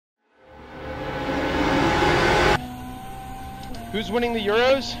Who's winning the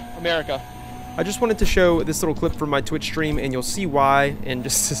Euros? America. I just wanted to show this little clip from my Twitch stream, and you'll see why in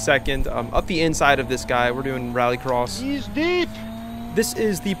just a second. Up the inside of this guy, we're doing rallycross. He's deep. This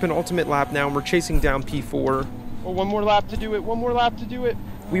is the penultimate lap now, and we're chasing down P4. Oh, one more lap to do it. One more lap to do it.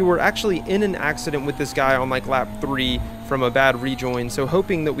 We were actually in an accident with this guy on like lap 3 from a bad rejoin, so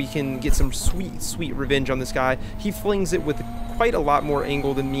hoping that we can get some sweet revenge on this guy. He flings it with quite a lot more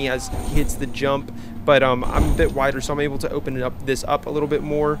angle than me as he hits the jump, but I'm a bit wider, so I'm able to open this up a little bit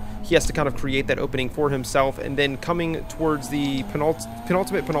more. He has to kind of create that opening for himself, and then coming towards the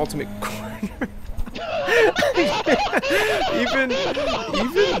penultimate corner. even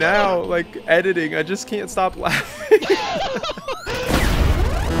now, like editing, I just can't stop laughing.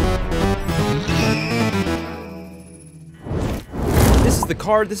 This is the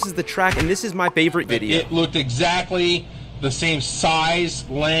car, this is the track, and this is my favorite video. It looked exactly the same size,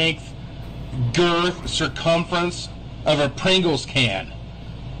 length, girth, circumference of a Pringles can.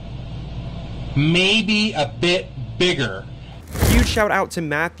 Maybe a bit bigger. Huge shout out to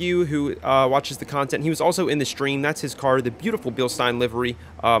Matthew, who watches the content. He was also in the stream. That's his car, the beautiful Bilstein livery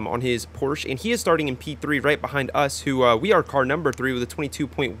on his Porsche, and he is starting in P3 right behind us, who we are car number 3 with a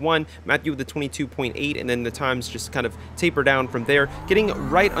 22.1, Matthew with a 22.8, and then the times just kind of taper down from there. Getting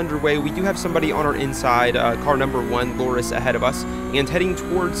right underway, we do have somebody on our inside, car number 1, Loris, ahead of us, and heading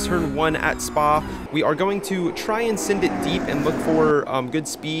towards turn 1 at Spa. We are going to try and send it deep and look for good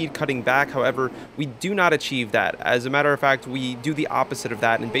speed, cutting back. However, we do not achieve that. As a matter of fact, we do the opposite of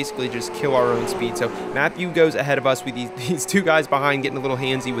that and basically just kill our own speed. So Matthew goes ahead of us with these two guys behind getting a little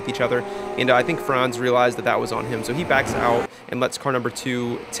handsy with each other, and I think Franz realized that was on him, so he backs out and lets car number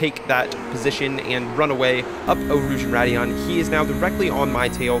 2 take that position and run away up Eau Rouge and Radion. He is now directly on my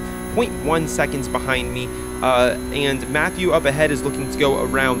tail, 0.1 seconds behind me, and Matthew up ahead is looking to go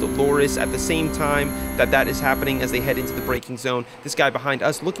around Loris at the same time that is happening as they head into the braking zone. This guy behind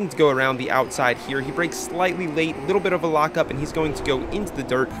us looking to go around the outside here. He brakes slightly late, a little bit of a lockup, and he's going to go into the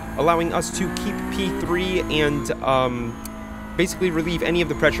dirt, allowing us to keep P3 and basically relieve any of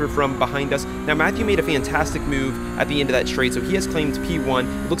the pressure from behind us. Now Matthew made a fantastic move at the end of that straight, so he has claimed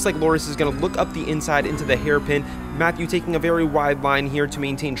P1. It looks like Loris is going to look up the inside into the hairpin. Matthew taking a very wide line here to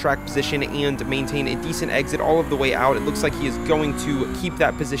maintain track position and maintain a decent exit all of the way out. It looks like he is going to keep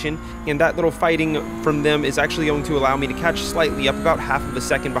that position, and that little fighting from them is actually going to allow me to catch slightly up, about half of a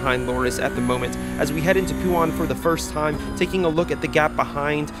second behind Loris at the moment. As we head into Puan for the first time, taking a look at the gap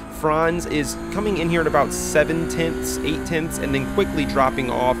behind, Franz is coming in here at about 7 tenths, 8 tenths, and then quickly dropping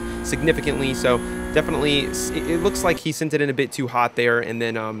off significantly. So definitely, it looks like he sent it in a bit too hot there, and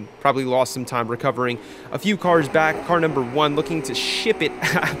then probably lost some time recovering. A few cars back, car number 1 looking to ship it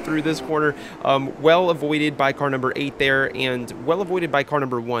through this corner. Well avoided by car number 8 there, and well avoided by car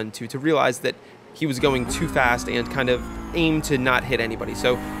number 1 to realize that he was going too fast and kind of aimed to not hit anybody.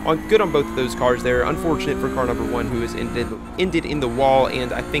 So good on both of those cars there. Unfortunate for car number 1, who is ended in the wall,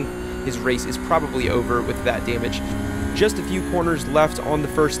 and I think his race is probably over with that damage. Just a few corners left on the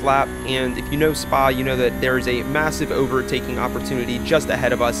first lap, and if you know Spa, you know that there is a massive overtaking opportunity just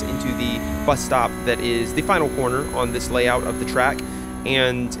ahead of us into the bus stop that is the final corner on this layout of the track.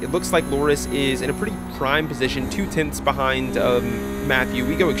 And it looks like Loris is in a pretty prime position, 2 tenths behind Matthew.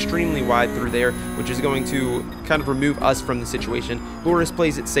 We go extremely wide through there, which is going to kind of remove us from the situation. Loris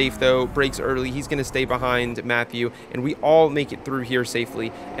plays it safe though, brakes early. He's going to stay behind Matthew, and we all make it through here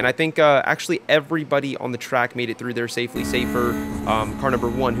safely. And I think actually everybody on the track made it through there safely, save for car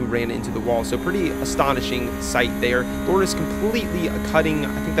number 1, who ran into the wall. So pretty astonishing sight there. Loris completely cutting,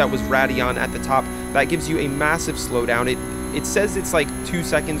 I think that was Radion at the top. That gives you a massive slowdown. It says it's like 2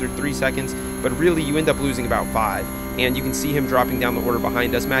 seconds or 3 seconds, but really you end up losing about 5. And you can see him dropping down the order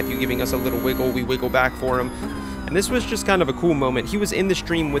behind us. Matthew giving us a little wiggle. We wiggle back for him. And this was just kind of a cool moment. He was in the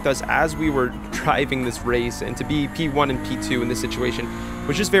stream with us as we were driving this race, and to be P1 and P2 in this situation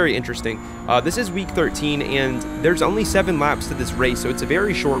was just very interesting. This is week 13, and there's only 7 laps to this race, so it's a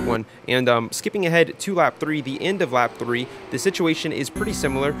very short one. And skipping ahead to lap 3, the end of lap 3, the situation is pretty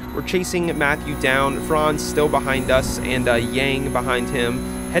similar. We're chasing Matthew down, Franz still behind us, and Yang behind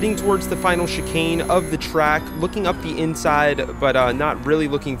him. Heading towards the final chicane of the track, looking up the inside, but not really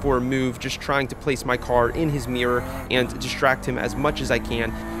looking for a move, just trying to place my car in his mirror and distract him as much as I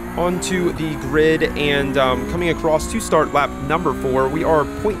can. Onto the grid, and coming across to start lap number 4, we are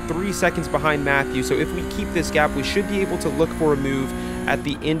 0.3 seconds behind Matthew, so if we keep this gap, we should be able to look for a move at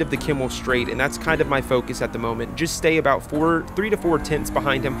the end of the Kimmel straight, and that's kind of my focus at the moment. Just stay about 3 to 4 tenths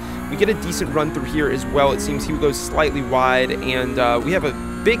behind him. We get a decent run through here as well. It seems he goes slightly wide, and we have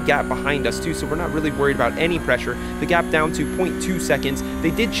a big gap behind us too, so we're not really worried about any pressure. The gap down to 0.2 seconds. They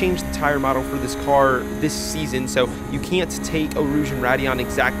did change the tire model for this car this season, so you can't take Rouge and Radeon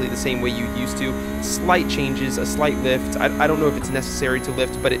exactly the same way you used to. Slight changes, a slight lift. I don't know if it's necessary to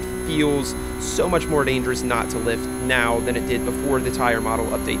lift, but it feels so much more dangerous not to lift now than it did before the tire model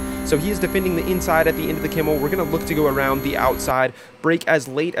update. So he is defending the inside at the end of the Kimmel. We're going to look to go around the outside, brake as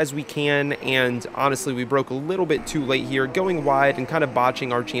late as we can, and honestly, we broke a little bit too late here, going wide and kind of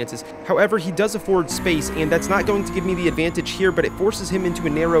botching our chances. However, he does afford space, and that's not going to give me the advantage here, but it forces him into a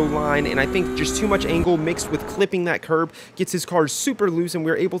narrow line, and I think just too much angle mixed with clipping that curb gets his car super loose, and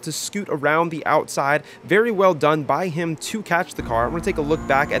we're able to scoot around the outside. Very well done by him to catch the car. I'm going to take a look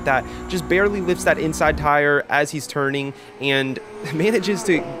back at that. Just barely lifts that inside tire as he's turning and manages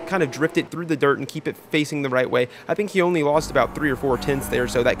to kind of drift it through the dirt and keep it facing the right way. I think he only lost about 3 or 4 tenths there,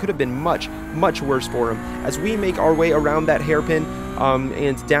 so that could have been much, much worse for him. As we make our way around that hairpin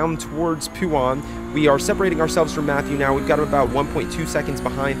and down towards Puan, we are separating ourselves from Matthew now. We've got him about 1.2 seconds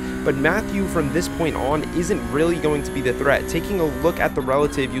behind, but Matthew from this point on isn't really going to be the threat. Taking a look at the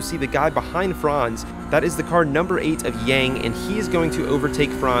relative, you see the guy behind Franz. That is the car number 8 of Yang, and he is going to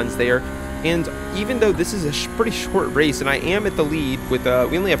overtake Franz there. And even though this is a pretty short race and I am at the lead with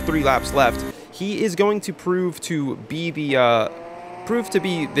we only have 3 laps left, he is going to prove to be the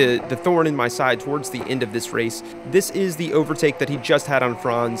thorn in my side towards the end of this race. This is the overtake that he just had on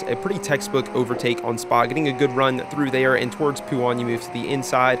Franz, a pretty textbook overtake on Spa, getting a good run through there, and towards Puan you move to the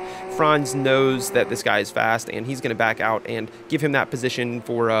inside. Franz knows that this guy is fast, and he's going to back out and give him that position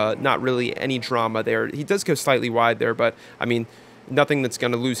for not really any drama there. He does go slightly wide there, but I mean, nothing that's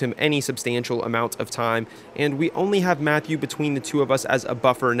going to lose him any substantial amount of time. And we only have Matthew between the two of us as a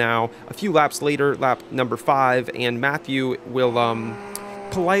buffer now. A few laps later, lap number 5, and Matthew will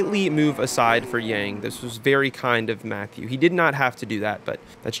politely move aside for Yang. This was very kind of Matthew. He did not have to do that, but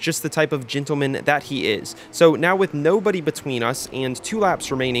that's just the type of gentleman that he is. So now with nobody between us and 2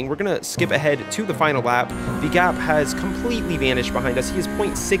 laps remaining, we're going to skip ahead to the final lap. The gap has completely vanished behind us. He is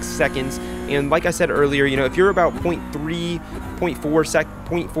 0.6 seconds, and like I said earlier, you know, if you're about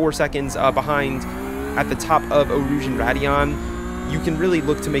 0.4 seconds behind at the top of Rouge and Radeon, you can really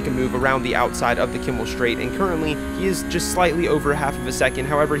look to make a move around the outside of the Kimmel straight, and currently he is just slightly over half of a second.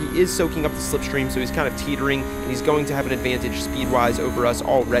 However, he is soaking up the slipstream, so he's kind of teetering, and he's going to have an advantage speed-wise over us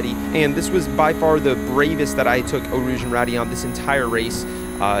already. And this was by far the bravest that I took Rouge and Radeon this entire race.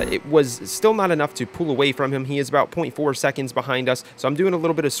 It was still not enough to pull away from him. He is about 0.4 seconds behind us, so I'm doing a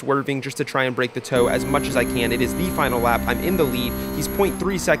little bit of swerving just to try and break the toe as much as I can. It is the final lap. I'm in the lead. He's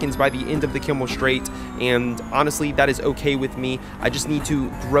 0.3 seconds by the end of the Kimmel straight, and honestly, that is okay with me. I just need to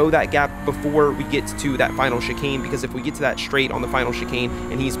grow that gap before we get to that final chicane, because if we get to that straight on the final chicane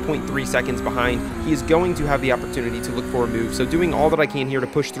and he's 0.3 seconds behind, he is going to have the opportunity to look for a move. So doing all that I can here to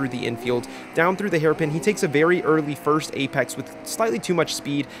push through the infield, down through the hairpin. He takes a very early first apex with slightly too much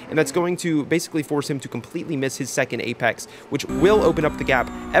speed, and that's going to basically force him to completely miss his second apex, which will open up the gap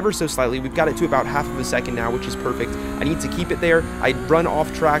ever so slightly. We've got it to about half of a second now, which is perfect. I need to keep it there. I run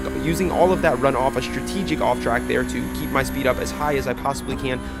off track, using all of that run off, a strategic off track there to keep my speed up as high as I possibly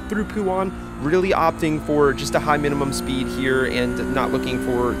can through Puan, really opting for just a high minimum speed here and not looking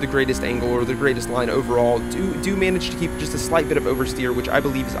for the greatest angle or the greatest line overall. Do manage to keep just a slight bit of oversteer, which I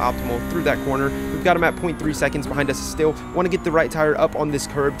believe is optimal through that corner. We've got him at 0.3 seconds behind us still. Want to get the right tire up on this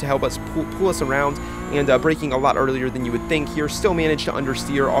curb to help us pull us around, and braking a lot earlier than you would think here. Still managed to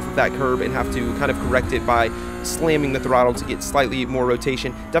understeer off of that curb and have to kind of correct it by slamming the throttle to get slightly more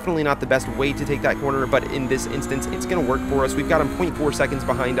rotation. Definitely not the best way to take that corner, but in this instance, it's going to work for us. We've got him 0.4 seconds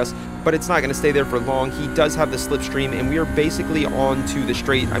behind us, but it's not going to stay there for long. He does have the slipstream, and we are basically on to the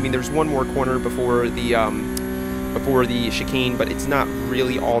straight. I mean, there's one more corner before the chicane, but it's not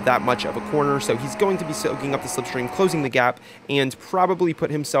really all that much of a corner, so he's going to be soaking up the slipstream, closing the gap, and probably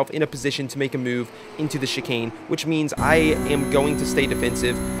put himself in a position to make a move into the chicane, which means I am going to stay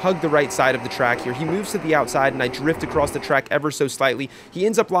defensive, hug the right side of the track here. He moves to the outside, and I drift across the track ever so slightly. He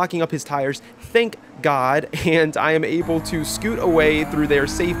ends up locking up his tires, thank God, and I am able to scoot away through there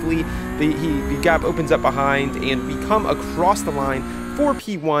safely. The gap opens up behind, and we come across the line for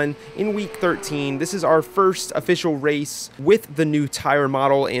P1 in week 13. This is our first official race with the new tire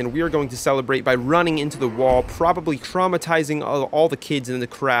model, and we are going to celebrate by running into the wall, probably traumatizing all the kids in the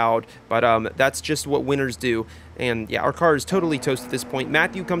crowd, but that's just what winners do. And yeah, our car is totally toast at this point.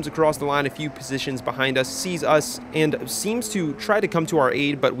 Matthew comes across the line a few positions behind us, sees us, and seems to try to come to our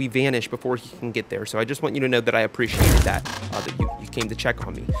aid, but we vanish before he can get there. So I just want you to know that I appreciate that, that you Steve came to check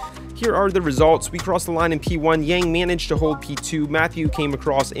on me. Here are the results. We crossed the line in P1. Yang managed to hold P2. Matthew came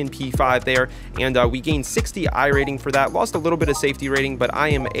across in P5 there, and we gained 60 I rating for that. Lost a little bit of safety rating, but I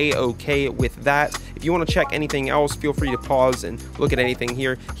am a-okay with that. If you want to check anything else, feel free to pause and look at anything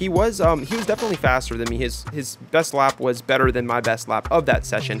here. He was definitely faster than me. His best lap was better than my best lap of that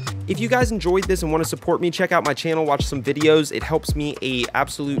session. If you guys enjoyed this and want to support me, check out my channel, watch some videos. It helps me a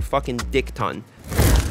absolute fucking dick ton.